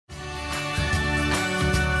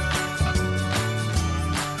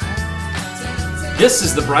This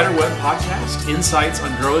is the Brighter Web Podcast, insights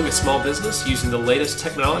on growing a small business using the latest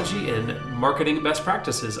technology and marketing best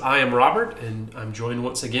practices. I am Robert, and I'm joined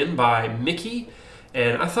once again by Mickey.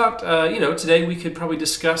 And I thought, today we could probably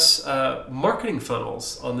discuss marketing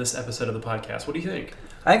funnels on this episode of the podcast. What do you think?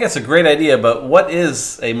 I think that's a great idea, but what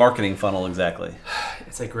is a marketing funnel exactly?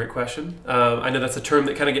 It's a great question. I know that's a term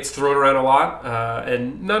that kind of gets thrown around a lot,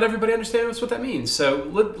 and not everybody understands what that means. So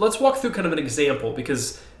let's walk through kind of an example,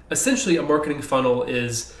 because essentially a marketing funnel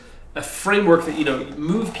is a framework that,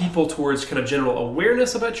 move people towards kind of general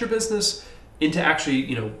awareness about your business into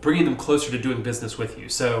actually, bringing them closer to doing business with you.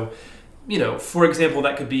 So, for example,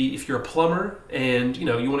 that could be if you're a plumber and, you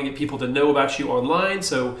want to get people to know about you online.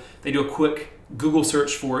 So they do a quick Google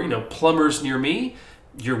search for, plumbers near me.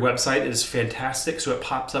 Your website is fantastic, so it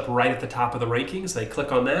pops up right at the top of the rankings. They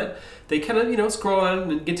click on that. They kind of, scroll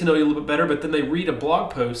on and get to know you a little bit better, but then they read a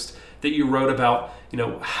blog post that you wrote about,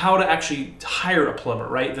 how to actually hire a plumber,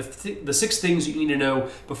 right? The 6 things you need to know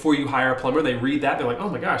before you hire a plumber. They read that. They're like, oh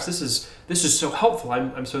my gosh, this is so helpful.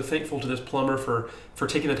 I'm so thankful to this plumber for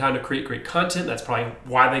taking the time to create great content. That's probably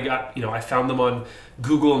why they got, I found them on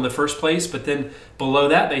Google in the first place. But then below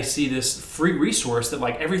that, they see this free resource that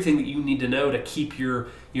like everything that you need to know to keep your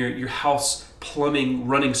house plumbing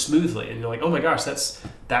running smoothly. And you're like, oh my gosh,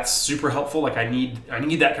 that's super helpful. Like I need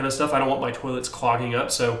that kind of stuff. I don't want my toilets clogging up.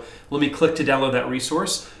 So let me click to download that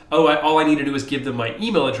resource. All I need to do is give them my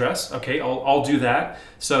email address. Okay, I'll do that.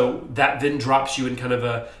 So that then drops you in kind of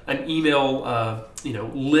an email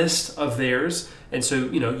list of theirs. And so,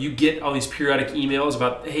 you get all these periodic emails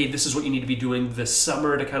about, hey, this is what you need to be doing this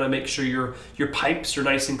summer to kind of make sure your pipes are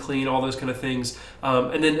nice and clean, all those kind of things.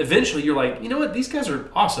 And then eventually you're like, you know what, these guys are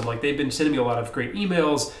awesome. Like they've been sending me a lot of great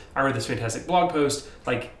emails. I read this fantastic blog post.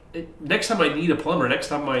 Like next time I need a plumber, next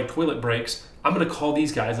time my toilet breaks, I'm going to call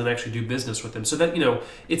these guys and actually do business with them. So that,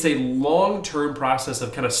 it's a long-term process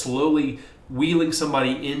of kind of slowly wheeling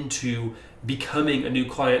somebody into becoming a new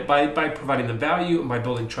client by providing them value and by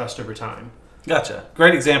building trust over time. Gotcha.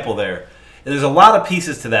 Great example there. And there's a lot of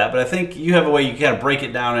pieces to that, but I think you have a way you kind of break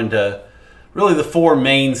it down into really the 4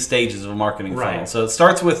 main stages of a marketing funnel. Right. So it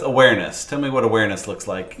starts with awareness. Tell me what awareness looks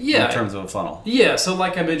like in terms of a funnel. Yeah, so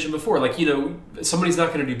like I mentioned before, somebody's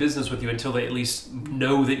not going to do business with you until they at least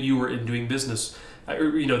know that you are doing business,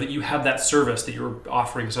 or, that you have that service, that you're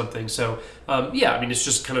offering something. So, it's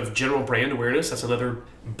just kind of general brand awareness. That's another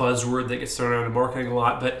buzzword that gets thrown around in marketing a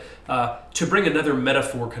lot. But to bring another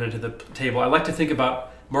metaphor kind of to the table, I like to think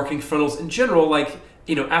about marketing funnels in general, like,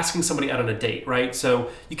 asking somebody out on a date, right? So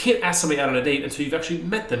you can't ask somebody out on a date until you've actually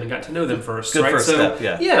met them and got to know them first, Good right? First step,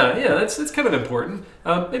 yeah. Yeah, that's kind of important.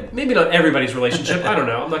 Maybe not everybody's relationship. I don't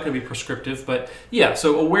know. I'm not going to be prescriptive, but yeah.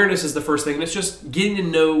 So awareness is the first thing, and it's just getting to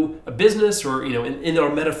know a business, or in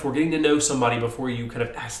our metaphor, getting to know somebody before you kind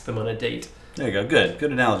of ask them on a date. There you go.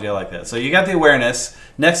 Good analogy. I like that. So you got the awareness.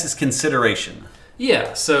 Next is consideration.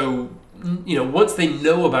 Yeah. So once they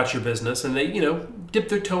know about your business and they dip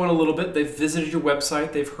their toe in a little bit, they've visited your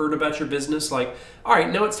website, they've heard about your business, like, all right,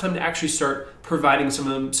 now it's time to actually start providing some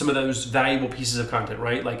of those valuable pieces of content,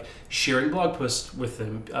 right? Like sharing blog posts with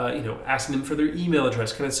them, asking them for their email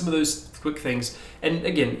address, kind of some of those quick things. And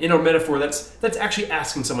again, in our metaphor, that's actually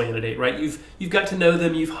asking somebody on a date, right? You've got to know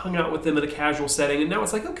them, you've hung out with them in a casual setting, and now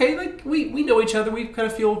it's like, okay, like we know each other, we kind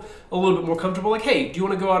of feel a little bit more comfortable. Like, hey, do you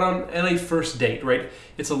want to go out on a first date, right?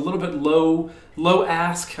 It's a little bit low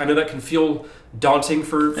ask. I know that can feel daunting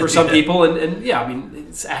for some people, and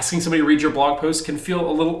it's asking somebody to read your blog post can feel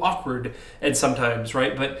a little awkward and sometimes,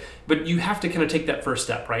 right? But you have to kind of take that first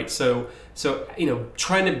step, right? So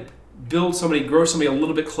trying to grow somebody a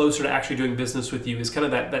little bit closer to actually doing business with you is kind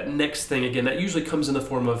of that next thing. Again, that usually comes in the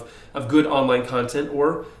form of good online content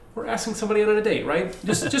or asking somebody out on a date, right?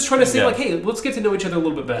 Just trying to say like, hey, let's get to know each other a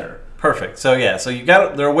little bit better. Perfect. So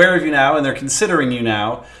they're aware of you now and they're considering you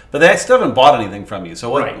now, but they still haven't bought anything from you.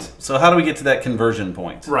 So right. So how do we get to that conversion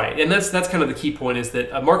point? Right, and that's kind of the key point, is that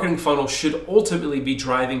a marketing funnel should ultimately be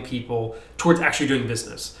driving people towards actually doing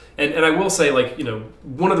business. And I will say,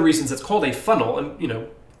 one of the reasons it's called a funnel, and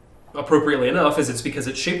appropriately enough, is it's because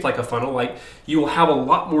it's shaped like a funnel. Like you will have a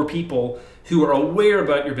lot more people who are aware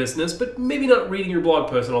about your business, but maybe not reading your blog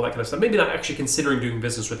post and all that kind of stuff, maybe not actually considering doing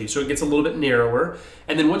business with you. So it gets a little bit narrower.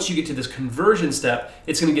 And then once you get to this conversion step,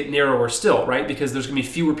 it's going to get narrower still, right? Because there's going to be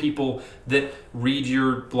fewer people that read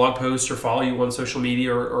your blog posts or follow you on social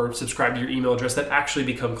media or subscribe to your email address that actually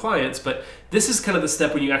become clients. But this is kind of the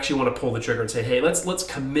step when you actually want to pull the trigger and say, hey, let's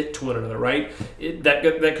commit to one another, right?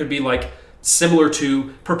 That could be like similar to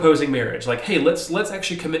proposing marriage. Like, hey, let's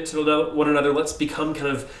actually commit to one another. Let's become kind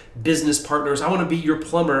of business partners. I want to be your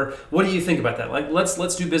plumber. What do you think about that? Like,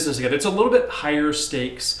 let's do business together. It's a little bit higher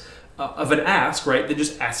stakes of an ask, right, than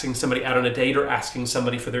just asking somebody out on a date or asking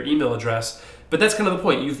somebody for their email address. But that's kind of the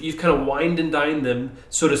point. You've kind of wined and dined them,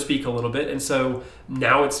 so to speak, a little bit. And so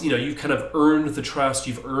now it's, you've kind of earned the trust,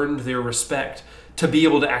 you've earned their respect to be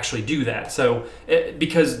able to actually do that. So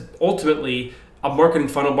because ultimately a marketing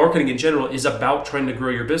funnel, marketing in general, is about trying to grow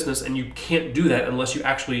your business, and you can't do that unless you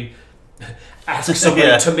actually ask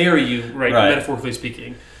somebody to marry you, right, metaphorically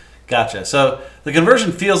speaking. Gotcha. So the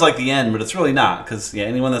conversion feels like the end, but it's really not, because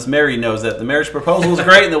anyone that's married knows that the marriage proposal is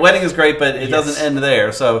great and the wedding is great, but it doesn't end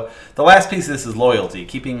there. So the last piece of this is loyalty,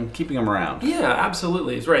 keeping them around. Yeah,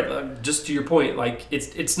 absolutely. It's right. Just to your point, like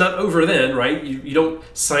it's not over then, right? You don't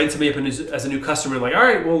sign somebody up as a new customer and like, all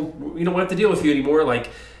right, well, we don't have to deal with you anymore. Like,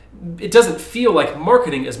 it doesn't feel like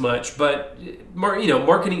marketing as much, but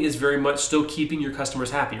marketing is very much still keeping your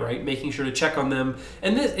customers happy, right? Making sure to check on them,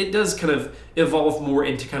 and it does kind of evolve more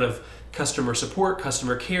into kind of customer support,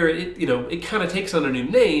 customer care. It kind of takes on a new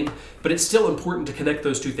name, but it's still important to connect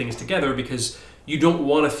those two things together, because you don't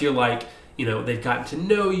want to feel like they've gotten to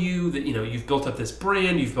know you, that you've built up this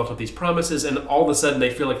brand, you've built up these promises, and all of a sudden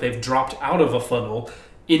they feel like they've dropped out of a funnel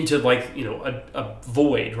into a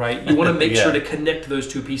void, right? You want to make sure to connect those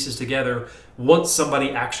two pieces together once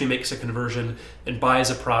somebody actually makes a conversion and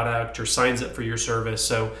buys a product or signs up for your service.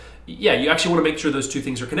 So you actually want to make sure those two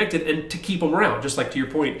things are connected and to keep them around. Just like to your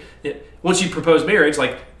point, once you propose marriage,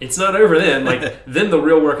 like it's not over then. Like then the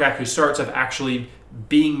real work actually starts of actually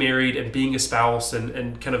being married and being a spouse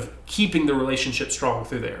and kind of keeping the relationship strong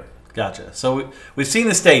through there. Gotcha. So we've seen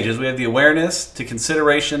the stages. We have the awareness to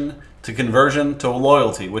consideration to conversion to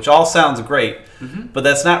loyalty, which all sounds great, but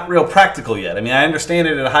that's not real practical yet. I mean, I understand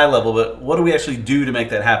it at a high level, but what do we actually do to make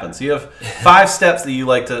that happen? So you have 5 steps that you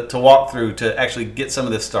like to walk through to actually get some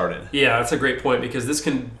of this started. Yeah, that's a great point, because this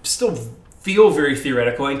can still feel very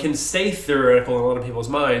theoretical and can stay theoretical in a lot of people's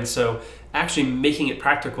minds. So actually making it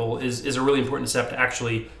practical is a really important step to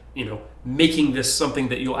actually making this something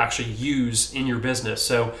that you'll actually use in your business.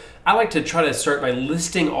 So I like to try to start by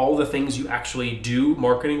listing all the things you actually do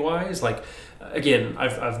marketing-wise. Like, again,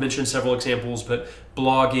 I've mentioned several examples, but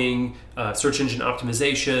blogging, search engine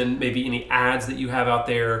optimization, maybe any ads that you have out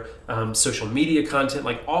there, social media content,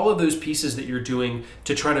 like all of those pieces that you're doing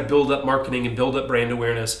to try to build up marketing and build up brand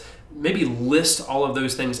awareness. Maybe list all of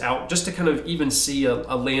those things out just to kind of even see a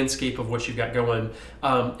landscape of what you've got going.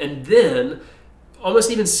 And then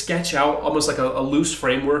almost even sketch out almost like a loose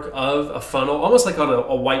framework of a funnel, almost like on a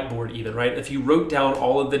whiteboard even, right? If you wrote down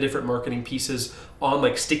all of the different marketing pieces on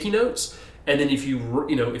like sticky notes, and then if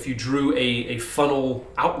you drew a funnel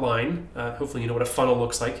outline, hopefully you know what a funnel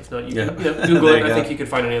looks like. If not, you can Google it. I think you can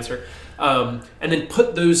find an answer. And then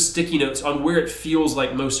put those sticky notes on where it feels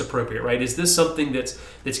like most appropriate, right? Is this something that's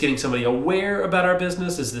getting somebody aware about our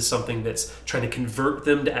business? Is this something that's trying to convert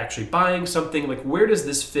them to actually buying something? Like, where does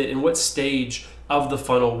this fit? In what stage of the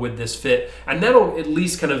funnel would this fit? And that'll at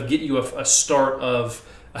least kind of get you a start of,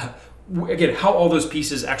 again, how all those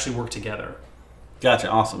pieces actually work together. Gotcha.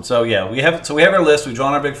 Awesome. So we have our list. We've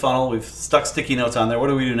drawn our big funnel. We've stuck sticky notes on there. What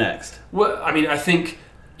do we do next? Well, I mean, I think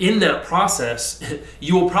in that process,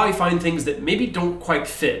 you will probably find things that maybe don't quite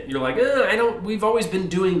fit. You're like, we've always been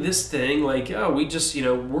doing this thing. Like, we just,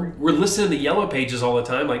 we're listening to Yellow Pages all the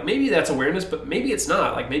time. Like, maybe that's awareness, but maybe it's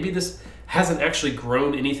not. Like, maybe this hasn't actually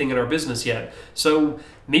grown anything in our business yet. So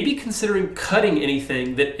maybe considering cutting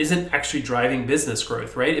anything that isn't actually driving business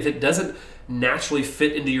growth, right? If it doesn't naturally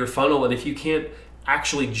fit into your funnel, and if you can't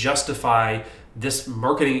actually justify this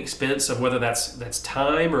marketing expense of whether that's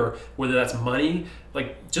time or whether that's money,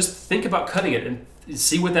 like just think about cutting it and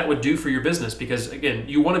see what that would do for your business. Because again,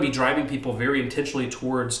 you want to be driving people very intentionally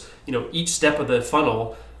towards each step of the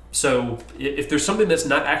funnel. So if there's something that's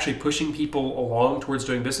not actually pushing people along towards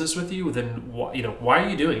doing business with you, then why are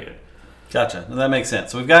you doing it? Gotcha. Well, that makes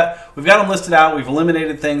sense. So we've got them listed out. We've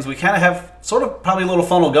eliminated things. We kind of have sort of probably a little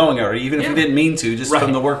funnel going already, even if we didn't mean to, just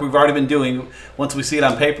from the work we've already been doing. Once we see it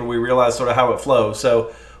on paper, we realize sort of how it flows.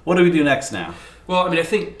 So what do we do next now? Well, I mean, I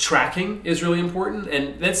think tracking is really important,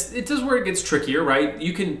 and it does where it gets trickier, right?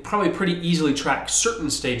 You can probably pretty easily track certain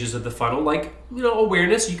stages of the funnel, like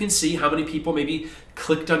awareness. You can see how many people maybe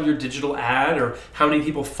clicked on your digital ad or how many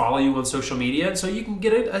people follow you on social media, and so you can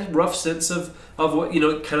get a rough sense of what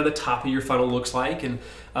kind of the top of your funnel looks like. And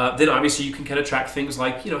then obviously you can kind of track things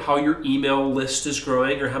like how your email list is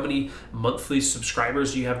growing or how many monthly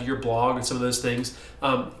subscribers you have to your blog and some of those things.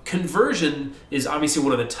 Conversion is obviously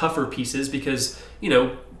one of the tougher pieces because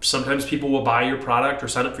sometimes people will buy your product or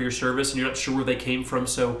sign up for your service and you're not sure where they came from.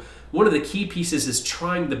 So one of the key pieces is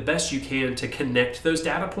trying the best you can to connect those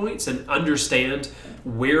data points and understand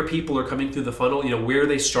where people are coming through the funnel, where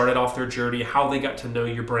they started off their journey, how they got to know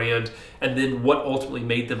your brand, and then what ultimately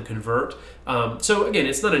made them convert. So again,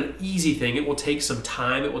 it's not an easy thing. It will take some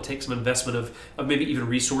time. It will take some investment of maybe even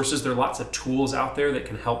resources. There are lots of tools out there that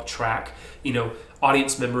can help track,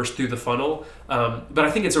 audience members through the funnel. But I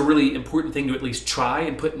think it's a really important thing to at least try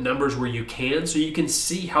and put numbers where you can, so you can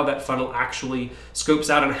see how that funnel actually scopes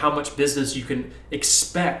out and how much business you can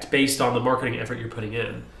expect based on the marketing effort you're putting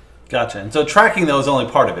in. Gotcha. And so tracking, though, is only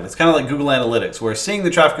part of it. It's kind of like Google Analytics, where seeing the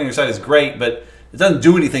traffic on your site is great, but it doesn't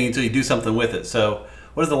do anything until you do something with it. So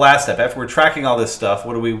what is the last step? After we're tracking all this stuff,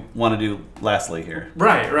 what do we want to do lastly here?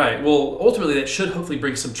 Right. Well, ultimately, that should hopefully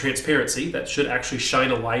bring some transparency. That should actually shine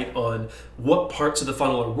a light on what parts of the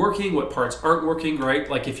funnel are working, what parts aren't working, right?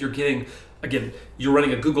 Like if you're getting, again, you're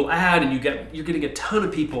running a Google ad and you're getting a ton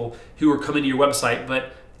of people who are coming to your website,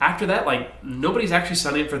 but after that, like, nobody's actually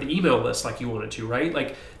signing up for the email list like you wanted to, right?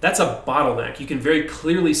 Like, that's a bottleneck. You can very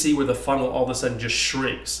clearly see where the funnel all of a sudden just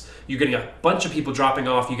shrinks. You're getting a bunch of people dropping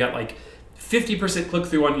off. You got like 50%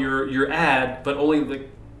 click-through on your ad, but only like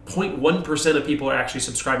 0.1% of people are actually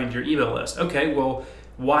subscribing to your email list. Okay, well,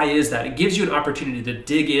 why is that? It gives you an opportunity to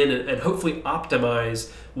dig in and hopefully optimize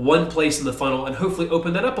one place in the funnel and hopefully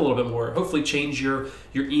open that up a little bit more. Hopefully change your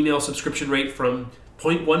email subscription rate from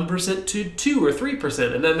 0.1% to 2 or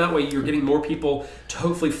 3%. And then that way you're getting more people to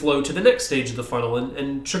hopefully flow to the next stage of the funnel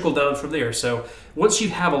and trickle down from there. So once you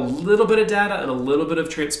have a little bit of data and a little bit of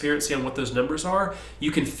transparency on what those numbers are, you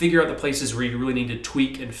can figure out the places where you really need to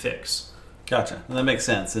tweak and fix. Gotcha. Well, that makes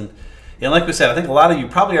sense. And like we said, I think a lot of you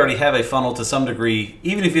probably already have a funnel to some degree,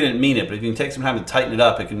 even if you didn't mean it, but if you can take some time to tighten it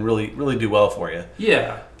up, it can really, really do well for you.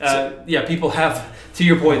 Yeah. People have, to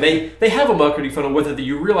your point, they have a marketing funnel, whether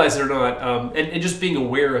you realize it or not, and just being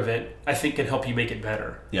aware of it, I think, can help you make it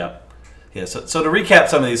better. Yeah. So to recap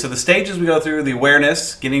some of these, so the stages we go through: the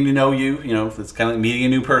awareness, getting to know you, it's kind of like meeting a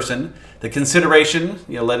new person; the consideration,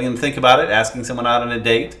 letting them think about it, asking someone out on a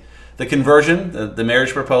date; the conversion, the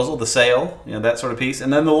marriage proposal, the sale, that sort of piece;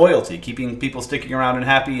 and then the loyalty, keeping people sticking around and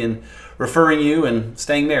happy and referring you and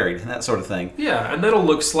staying married and that sort of thing. Yeah, and that'll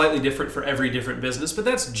look slightly different for every different business, but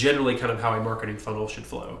that's generally kind of how a marketing funnel should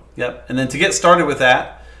flow. Yep. And then to get started with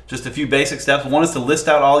that, just a few basic steps. One is to list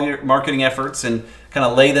out all your marketing efforts and kind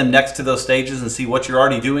of lay them next to those stages and see what you're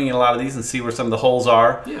already doing in a lot of these and see where some of the holes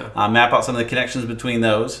are. Yeah. Map out some of the connections between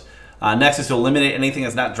those. Next is to eliminate anything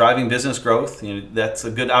that's not driving business growth. That's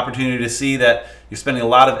a good opportunity to see that you're spending a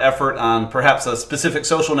lot of effort on perhaps a specific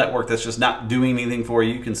social network that's just not doing anything for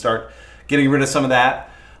you. You can start getting rid of some of that.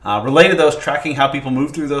 Related to those, tracking how people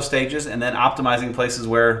move through those stages, and then optimizing places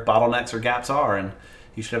where bottlenecks or gaps are. And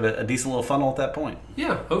you should have a decent little funnel at that point.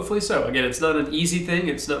 Yeah, hopefully so. Again, it's not an easy thing.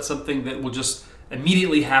 It's not something that will just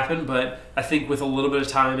immediately happen, but I think with a little bit of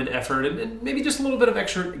time and effort and maybe just a little bit of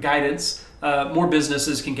extra guidance, more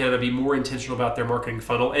businesses can kind of be more intentional about their marketing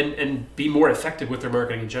funnel and be more effective with their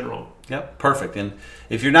marketing in general. Yep, perfect. And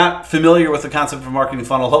if you're not familiar with the concept of a marketing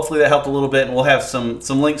funnel, hopefully that helped a little bit, and we'll have some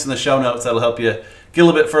links in the show notes that'll help you get a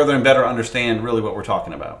little bit further and better understand really what we're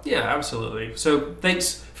talking about. Yeah, absolutely. So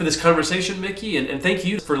thanks for this conversation, Mickey, and thank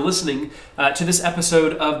you for listening to this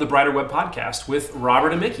episode of the Brighter Web Podcast with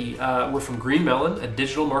Robert and Mickey. We're from Green Melon, a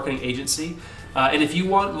digital marketing agency. And if you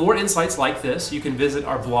want more insights like this, you can visit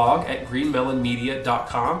our blog at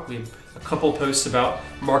greenmelonmedia.com. We have a couple posts about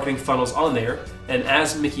marketing funnels on there. And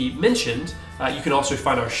as Mickey mentioned, you can also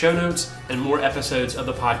find our show notes and more episodes of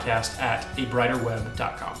the podcast at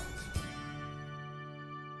abrighterweb.com.